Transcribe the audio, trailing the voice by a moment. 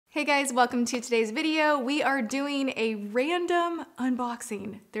Hey guys, welcome to today's video. We are doing a random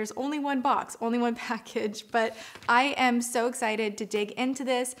unboxing. There's only one box, only one package, but I am so excited to dig into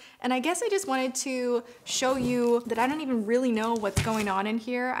this. And I guess I just wanted to show you that I don't even really know what's going on in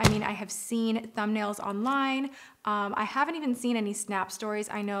here. I mean, I have seen thumbnails online. I haven't even seen any Snap stories.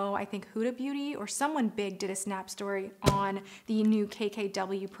 I think Huda Beauty or someone big did a Snap story on the new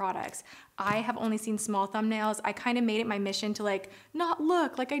KKW products. I have only seen small thumbnails. I kind of made it my mission to not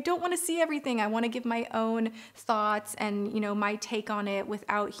look, I don't want to see everything. I want to give my own thoughts and my take on it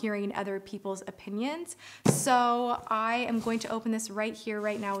without hearing other people's opinions. So I am going to open this right here,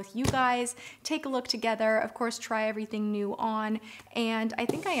 right now with you guys, take a look together, of course, try everything new on, and I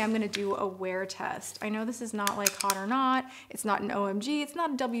think I am going to do a wear test. I know this is not hot or not, it's not an OMG, it's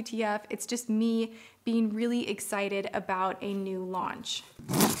not a WTF, it's just me being really excited about a new launch.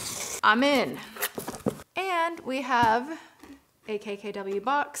 I'm in. And we have a KKW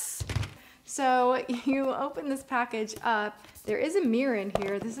box. So you open this package up, there is a mirror in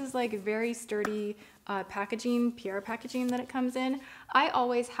here. This is very sturdy packaging, PR packaging that it comes in. I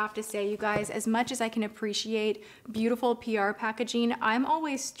always have to say, you guys, as much as I can appreciate beautiful PR packaging, I'm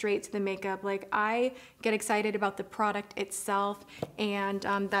always straight to the makeup. I get excited about the product itself, and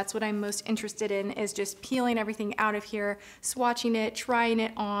that's what I'm most interested in, is just peeling everything out of here, swatching it, trying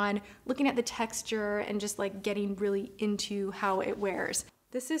it on, looking at the texture, and just getting really into how it wears.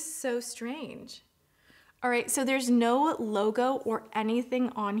 This is so strange. All right, so there's no logo or anything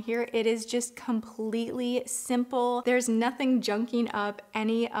on here. It is just completely simple. There's nothing junking up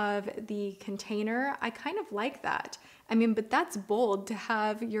any of the container. I kind of like that. I mean, but that's bold to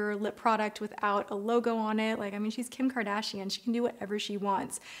have your lip product without a logo on it. She's Kim Kardashian. She can do whatever she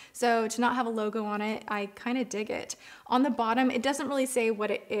wants. So to not have a logo on it, I kind of dig it. On the bottom, it doesn't really say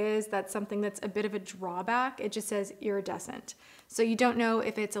what it is. That's something that's a bit of a drawback. It just says iridescent. So you don't know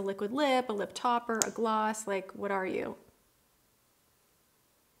if it's a liquid lip, a lip topper, a gloss, what are you?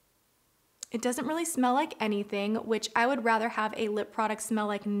 It doesn't really smell like anything, which I would rather have a lip product smell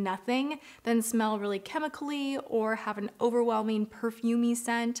like nothing than smell really chemically or have an overwhelming perfumey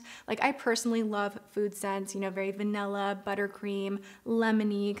scent. I personally love food scents, very vanilla, buttercream,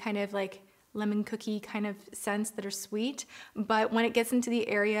 lemony, kind of lemon cookie kind of scents that are sweet. But when it gets into the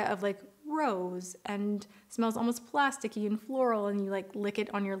area of rose and smells almost plasticky and floral, and you lick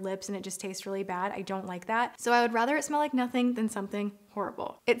it on your lips and it just tastes really bad, I don't like that. So I would rather it smell like nothing than something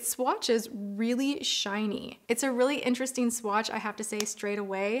horrible. It swatches really shiny. It's a really interesting swatch, I have to say straight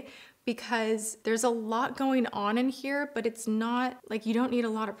away, because there's a lot going on in here, but it's not you don't need a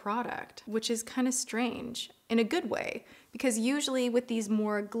lot of product, which is kind of strange in a good way, because usually with these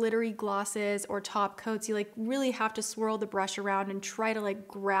more glittery glosses or top coats, you really have to swirl the brush around and try to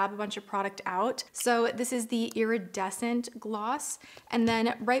grab a bunch of product out. So this is the Iridescent gloss, and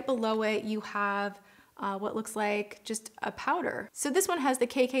then right below it you have what looks like just a powder. So this one has the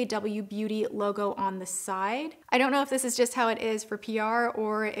KKW Beauty logo on the side. I don't know if this is just how it is for PR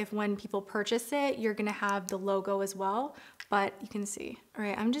or if when people purchase it, you're gonna have the logo as well, but you can see. All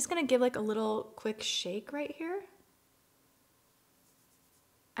right, I'm just gonna give a little quick shake right here.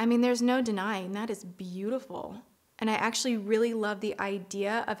 I mean, there's no denying that is beautiful. And I actually really love the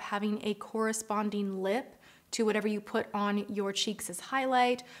idea of having a corresponding lip to whatever you put on your cheeks as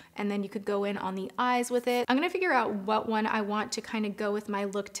highlight, and then you could go in on the eyes with it. I'm gonna figure out what one I want to kind of go with my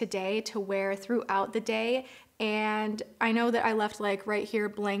look today to wear throughout the day. And I know that I left right here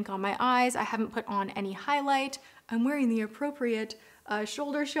blank on my eyes. I haven't put on any highlight. I'm wearing the appropriate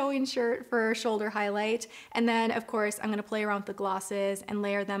shoulder showing shirt for shoulder highlight. And then of course, I'm gonna play around with the glosses and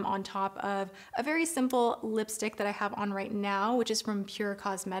layer them on top of a very simple lipstick that I have on right now, which is from Pure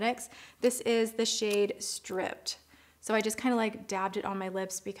Cosmetics. This is the shade Stripped. So I just kind of dabbed it on my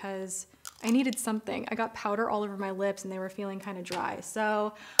lips because I needed something. I got powder all over my lips and they were feeling kind of dry.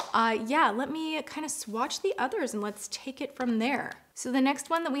 So yeah, let me kind of swatch the others and let's take it from there. So the next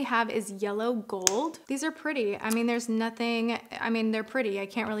one that we have is Yellow Gold. These are pretty. I mean, there's nothing, they're pretty. I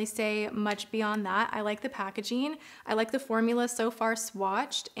can't really say much beyond that. I like the packaging. I like the formula so far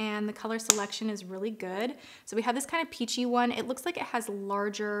swatched, and the color selection is really good. So we have this kind of peachy one. It looks like it has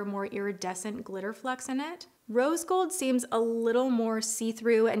larger, more iridescent glitter flecks in it. Rose Gold seems a little more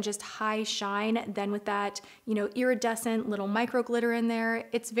see-through and just high shine than with that, iridescent little micro glitter in there.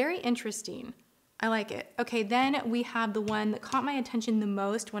 It's very interesting. I like it. Okay, then we have the one that caught my attention the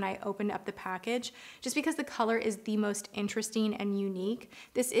most when I opened up the package, just because the color is the most interesting and unique.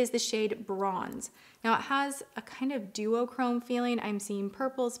 This is the shade Bronze. Now it has a kind of duochrome feeling. I'm seeing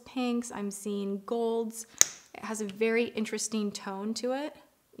purples, pinks, I'm seeing golds. It has a very interesting tone to it.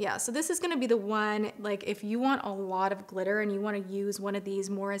 Yeah, so this is gonna be the one, like if you want a lot of glitter and you wanna use one of these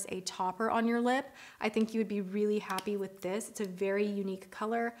more as a topper on your lip, I think you would be really happy with this. It's a very unique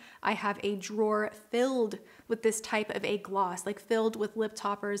color. I have a drawer filled with this type of a gloss, like filled with lip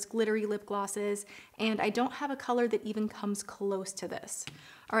toppers, glittery lip glosses, and I don't have a color that even comes close to this.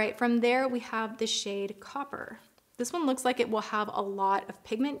 All right, from there we have the shade Copper. This one looks like it will have a lot of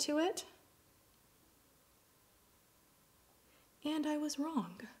pigment to it. And I was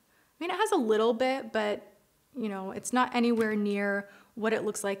wrong. I mean, it has a little bit, but you know, it's not anywhere near what it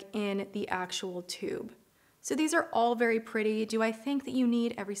looks like in the actual tube. So these are all very pretty. Do I think that you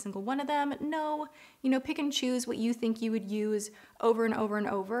need every single one of them? No. You know, pick and choose what you think you would use over and over and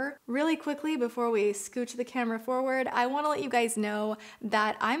over. Really quickly, before we scooch the camera forward, I wanna let you guys know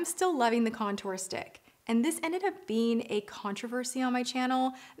that I'm still loving the contour stick. And this ended up being a controversy on my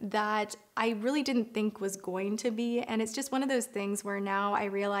channel that I really didn't think was going to be. And it's just one of those things where now I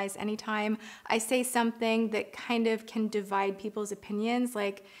realize anytime I say something that kind of can divide people's opinions,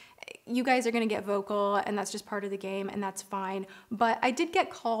 like you guys are gonna get vocal and that's just part of the game and that's fine. But I did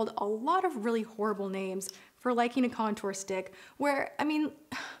get called a lot of really horrible names for liking a contour stick where, I mean,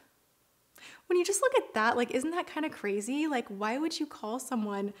 when you just look at that, like, isn't that kind of crazy? Like, why would you call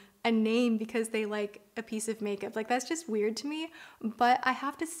someone a name because they like a piece of makeup? Like, that's just weird to me. But I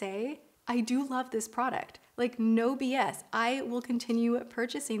have to say, I do love this product. Like, no BS. I will continue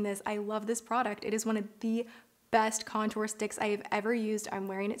purchasing this. I love this product. It is one of the best contour sticks I have ever used. I'm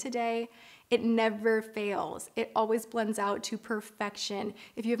wearing it today. It never fails. It always blends out to perfection.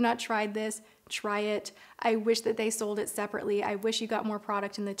 If you have not tried this, try it. I wish that they sold it separately. I wish you got more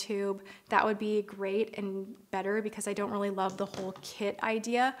product in the tube. That would be great and better because I don't really love the whole kit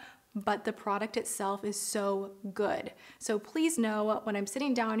idea, but the product itself is so good. So please know when I'm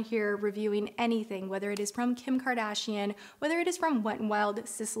sitting down here reviewing anything, whether it is from Kim Kardashian, whether it is from Wet n Wild,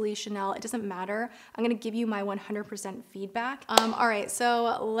 Cicely, Chanel, it doesn't matter. I'm gonna give you my 100% feedback. All right,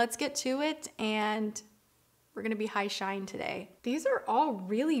 so let's get to it and we're gonna be high shine today. These are all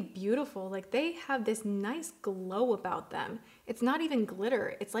really beautiful. Like they have this nice glow about them. It's not even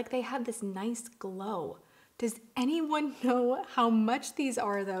glitter. It's like they have this nice glow. Does anyone know how much these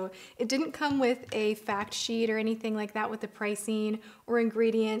are though? It didn't come with a fact sheet or anything like that with the pricing or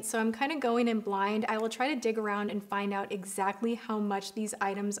ingredients, so I'm kind of going in blind. I will try to dig around and find out exactly how much these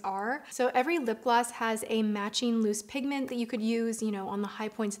items are. So every lip gloss has a matching loose pigment that you could use, you know, on the high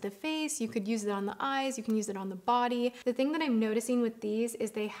points of the face, you could use it on the eyes, you can use it on the body. The thing that I'm noticing with these is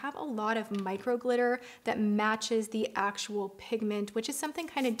they have a lot of micro glitter that matches the actual pigment, which is something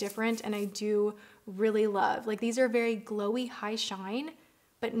kind of different and I do really love. Like these are very glowy, high shine,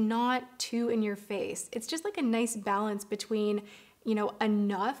 but not too in your face. It's just like a nice balance between, you know,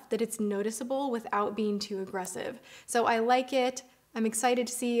 enough that it's noticeable without being too aggressive. So I like it. I'm excited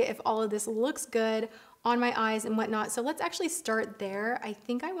to see if all of this looks good on my eyes and whatnot. So let's actually start there. I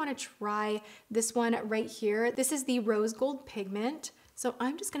think I want to try this one right here. This is the rose gold pigment. So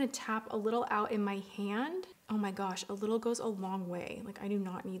I'm just gonna tap a little out in my hand. Oh my gosh, a little goes a long way. Like I do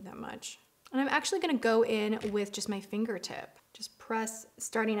not need that much. And I'm actually gonna go in with just my fingertip. Just press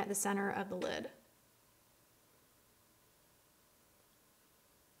starting at the center of the lid.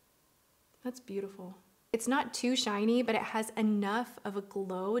 That's beautiful. It's not too shiny, but it has enough of a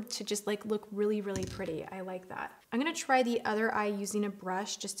glow to just like look really, really pretty. I like that. I'm gonna try the other eye using a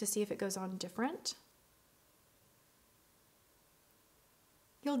brush just to see if it goes on different.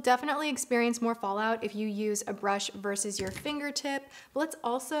 You'll definitely experience more fallout if you use a brush versus your fingertip, but let's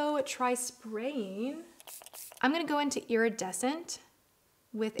also try spraying. I'm gonna go into Iridescent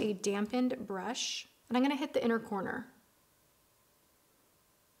with a dampened brush, and I'm gonna hit the inner corner.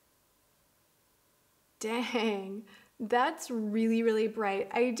 Dang, that's really, really bright.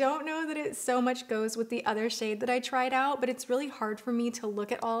 I don't know that it so much goes with the other shade that I tried out, but it's really hard for me to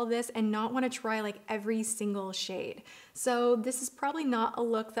look at all of this and not want to try like every single shade. So this is probably not a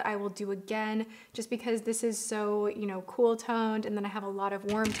look that I will do again, just because this is so, you know, cool toned, and then I have a lot of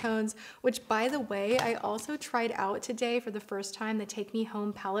warm tones, which by the way, I also tried out today for the first time the Take Me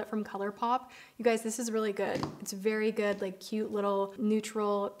Home palette from ColourPop. You guys, this is really good. It's very good, like cute little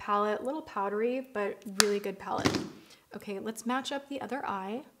neutral palette, little powdery, but really good palette. Okay, let's match up the other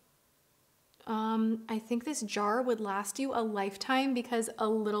eye. I think this jar would last you a lifetime because a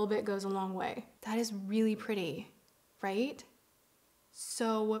little bit goes a long way. That is really pretty, right?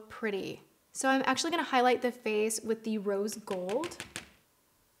 So pretty. So I'm actually gonna highlight the face with the rose gold.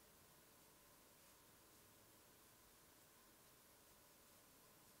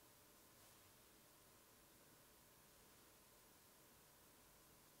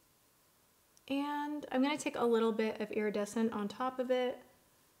 And I'm gonna take a little bit of Iridescent on top of it.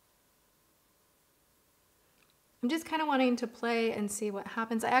 I'm just kind of wanting to play and see what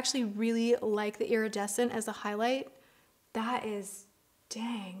happens. I actually really like the Iridescent as a highlight. That is,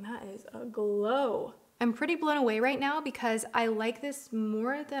 dang, that is a glow. I'm pretty blown away right now because I like this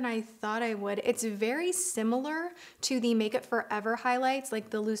more than I thought I would. It's very similar to the Make It Forever highlights,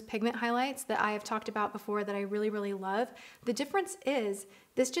 like the loose pigment highlights that I have talked about before that I really, really love. The difference is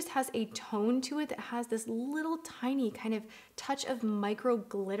this just has a tone to it that has this little tiny kind of touch of micro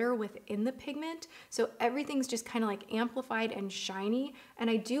glitter within the pigment. So everything's just kind of like amplified and shiny. And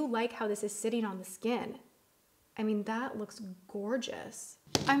I do like how this is sitting on the skin. I mean, that looks gorgeous.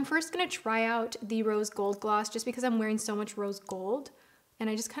 I'm first gonna try out the rose gold gloss just because I'm wearing so much rose gold. And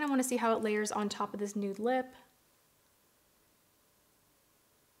I just kind of want to see how it layers on top of this nude lip.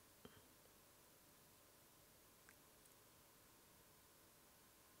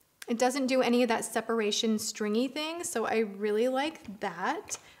 It doesn't do any of that separation stringy thing, so I really like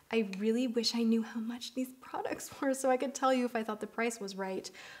that. I really wish I knew how much these products were so I could tell you if I thought the price was right,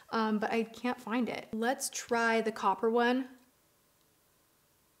 but I can't find it. Let's try the copper one.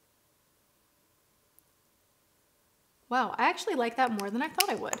 Wow, I actually like that more than I thought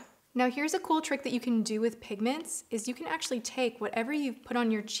I would. Now here's a cool trick that you can do with pigments is you can actually take whatever you've put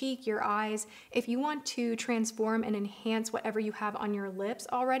on your cheek, your eyes, if you want to transform and enhance whatever you have on your lips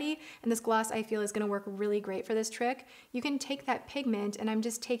already, and this gloss I feel is gonna work really great for this trick, you can take that pigment, and I'm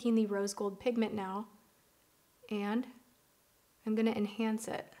just taking the rose gold pigment now, and I'm gonna enhance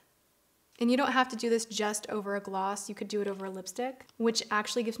it. And you don't have to do this just over a gloss, you could do it over a lipstick, which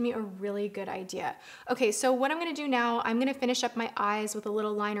actually gives me a really good idea. Okay, so what I'm gonna do now, I'm gonna finish up my eyes with a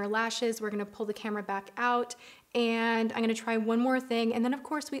little liner lashes. We're gonna pull the camera back out, and I'm gonna try one more thing, and then of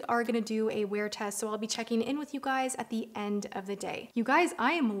course we are gonna do a wear test, so I'll be checking in with you guys at the end of the day. You guys,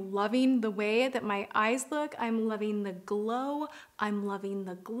 I am loving the way that my eyes look. I'm loving the glow. I'm loving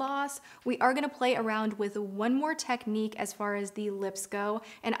the gloss. We are gonna play around with one more technique as far as the lips go,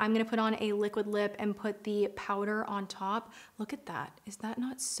 and I'm gonna put on a liquid lip and put the powder on top. Look at that. Is that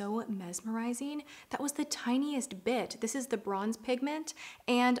not so mesmerizing? That was the tiniest bit. This is the bronze pigment,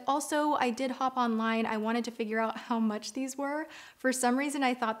 and also I did hop online. I wanted to figure out how much these were. For some reason,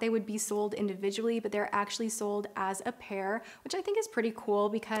 I thought they would be sold individually, but they're actually sold as a pair, which I think is pretty cool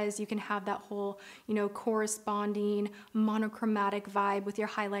because you can have that whole, you know, corresponding monochromatic vibe with your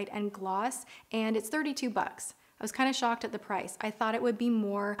highlight and gloss, and it's 32 bucks. I was kind of shocked at the price. I thought it would be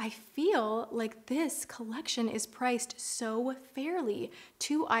more. I feel like this collection is priced so fairly.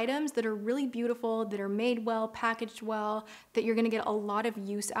 2 items that are really beautiful, that are made well, packaged well, that you're gonna get a lot of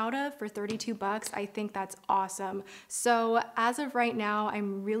use out of for 32 bucks. I think that's awesome. So as of right now,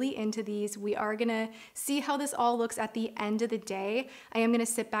 I'm really into these. We are gonna see how this all looks at the end of the day. I am gonna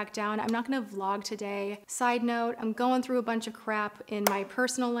sit back down. I'm not gonna vlog today. Side note, I'm going through a bunch of crap in my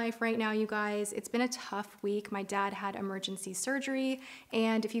personal life right now, you guys. It's been a tough week. My dad had emergency surgery,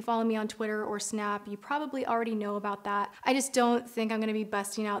 and if you follow me on Twitter or Snap, you probably already know about that. I just don't think I'm gonna be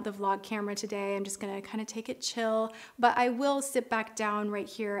busting out the vlog camera today. I'm just gonna kind of take it chill, but I will sit back down right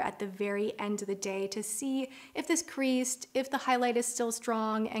here at the very end of the day to see if this creased, if the highlight is still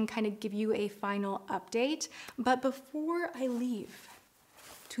strong, and kind of give you a final update. But before I leave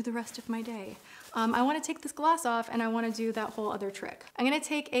to the rest of my day, I want to take this gloss off and I want to do that whole other trick. I'm going to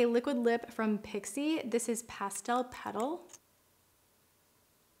take a liquid lip from Pixi. This is Pastel Petal.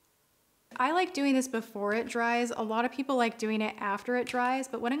 I like doing this before it dries. A lot of people like doing it after it dries,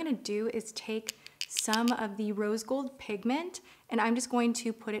 but what I'm going to do is take some of the rose gold pigment and I'm just going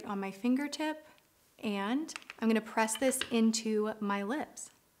to put it on my fingertip and I'm going to press this into my lips.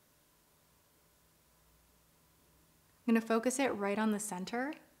 I'm going to focus it right on the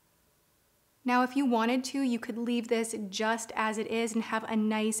center. Now, if you wanted to, you could leave this just as it is and have a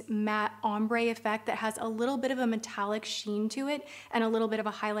nice matte ombre effect that has a little bit of a metallic sheen to it and a little bit of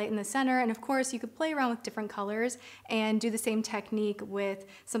a highlight in the center. And of course, you could play around with different colors and do the same technique with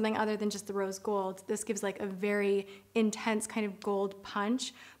something other than just the rose gold. This gives like a very intense kind of gold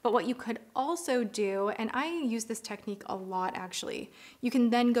punch. But what you could also do, and I use this technique a lot actually, you can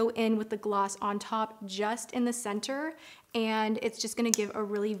then go in with the gloss on top just in the center, and it's just gonna give a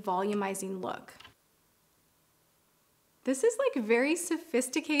really volumizing look. This is like very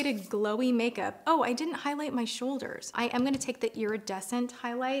sophisticated glowy makeup. Oh, I didn't highlight my shoulders. I am gonna take the Iridescent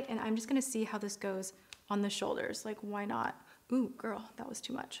highlight and I'm just gonna see how this goes on the shoulders. Like, why not? Ooh, girl, that was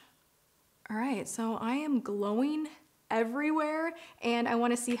too much. All right, so I am glowing everywhere and I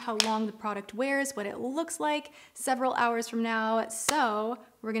want to see how long the product wears, what it looks like several hours from now. So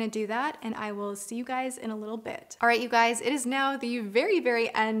we're gonna do that and I will see you guys in a little bit. All right, you guys, it is now the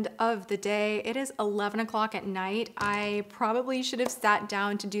very end of the day. It is 11 o'clock at night. I probably should have sat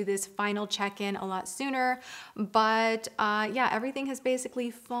down to do this final check-in a lot sooner, but yeah, everything has basically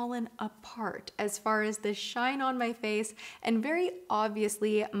fallen apart as far as the shine on my face and very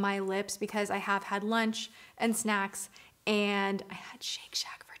obviously my lips, because I have had lunch and snacks and I had Shake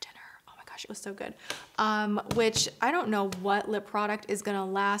Shack for dinner. Oh my gosh, it was so good. Which I don't know what lip product is gonna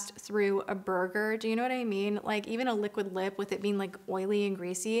last through a burger. Do you know what I mean? Like even a liquid lip with it being like oily and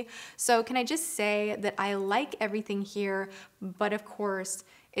greasy. So can I just say that I like everything here, but of course,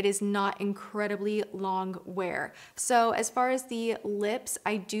 it is not incredibly long wear. So as far as the lips,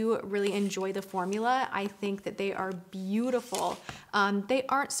 I do really enjoy the formula. I think that they are beautiful. They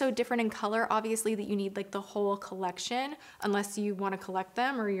aren't so different in color, obviously, that you need like the whole collection, unless you want to collect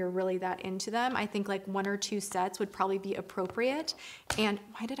them or you're really that into them. I think like 1 or 2 sets would probably be appropriate. And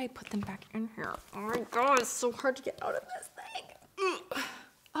why did I put them back in here? Oh my God, it's so hard to get out of this thing.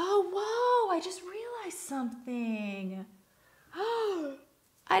 Oh, whoa, I just realized something.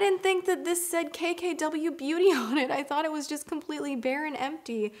 I didn't think that this said KKW Beauty on it. I thought it was just completely bare and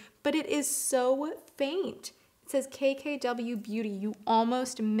empty, but it is so faint. It says KKW Beauty. You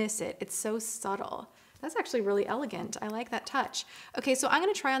almost miss it. It's so subtle. That's actually really elegant. I like that touch. Okay, so I'm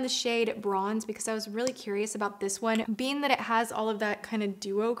gonna try on the shade Bronze because I was really curious about this one, being that it has all of that kind of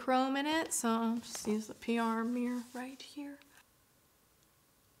duochrome in it. So I'll just use the PR mirror right here.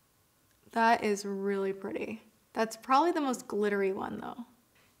 That is really pretty. That's probably the most glittery one though.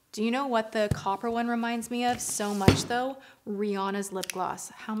 Do you know what the copper one reminds me of so much though? Rihanna's lip gloss.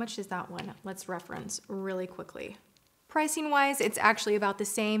 How much is that one? Let's reference really quickly. Pricing wise, it's actually about the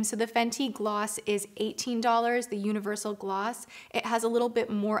same. So the Fenty gloss is $18, the universal gloss. It has a little bit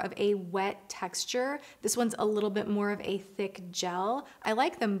more of a wet texture. This one's a little bit more of a thick gel. I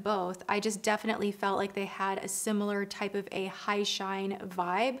like them both. I just definitely felt like they had a similar type of a high shine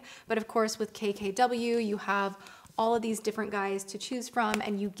vibe. But of course with KKW, you have all of these different guys to choose from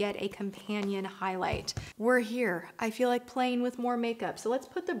and you get a companion highlight. We're here. I feel like playing with more makeup. So let's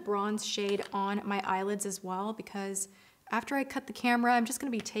put the bronze shade on my eyelids as well, because after I cut the camera, I'm just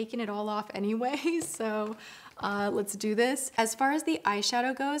gonna be taking it all off anyway. So let's do this. As far as the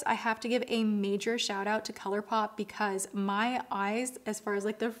eyeshadow goes, I have to give a major shout out to ColourPop because my eyes, as far as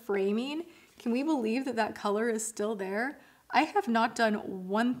like the framing, can we believe that that color is still there? I have not done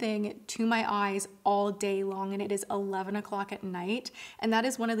one thing to my eyes all day long and it is 11 o'clock at night. And that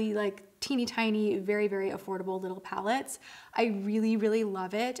is one of the like teeny tiny, very, very affordable little palettes. I really, really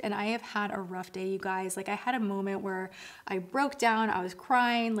love it. And I have had a rough day, you guys. Like I had a moment where I broke down, I was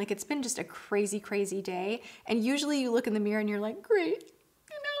crying. Like it's been just a crazy, crazy day. And usually you look in the mirror and you're like, great,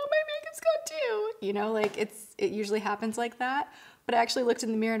 you know, my makeup's gone too. You know, like it usually happens like that. But I actually looked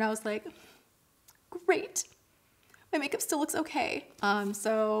in the mirror and I was like, great. My makeup still looks okay.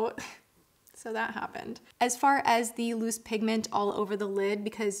 So that happened. As far as the loose pigment all over the lid,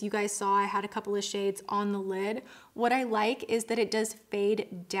 because you guys saw I had a couple of shades on the lid, what I like is that it does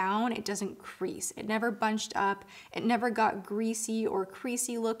fade down. It doesn't crease. It never bunched up. It never got greasy or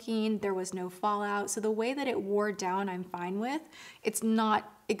creasy looking. There was no fallout. So the way that it wore down, I'm fine with. It's not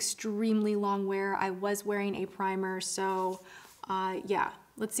extremely long wear. I was wearing a primer, so yeah.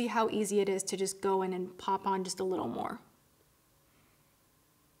 Let's see how easy it is to just go in and pop on just a little more.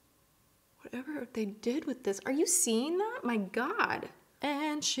 Whatever they did with this, are you seeing that? My God.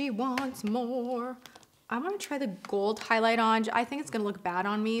 And she wants more. I'm gonna try the gold highlight on. I think it's gonna look bad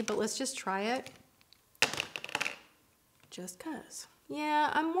on me, but let's just try it. Just cause.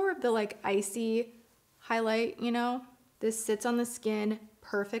 Yeah, I'm more of the like icy highlight, you know? This sits on the skin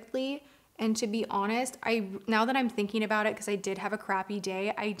perfectly. And to be honest, now that I'm thinking about it, because I did have a crappy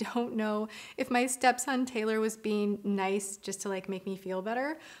day, I don't know if my stepson Taylor was being nice just to like make me feel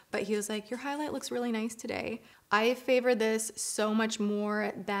better, but he was like, your highlight looks really nice today. I favor this so much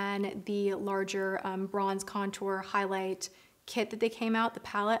more than the larger bronze contour highlight kit that they came out, the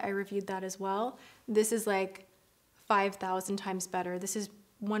palette. I reviewed that as well. This is like 5,000 times better. This is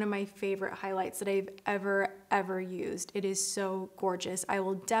one of my favorite highlights that I've ever used. It is so gorgeous. I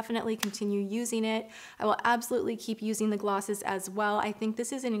will definitely continue using it. I will absolutely keep using the glosses as well. I think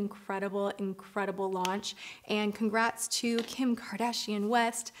this is an incredible launch, and congrats to Kim Kardashian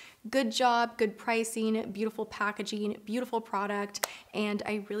West. Good job, good pricing, beautiful packaging, beautiful product, and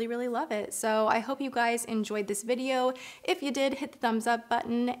I really love it. So I hope you guys enjoyed this video. If you did, hit the thumbs up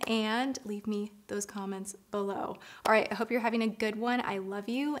button and leave me those comments below. All right, I hope you're having a good one. I love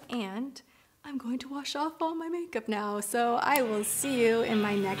you, and I'm going to wash off all my makeup now. So I will see you in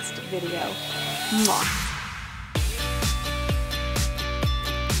my next video. Mwah.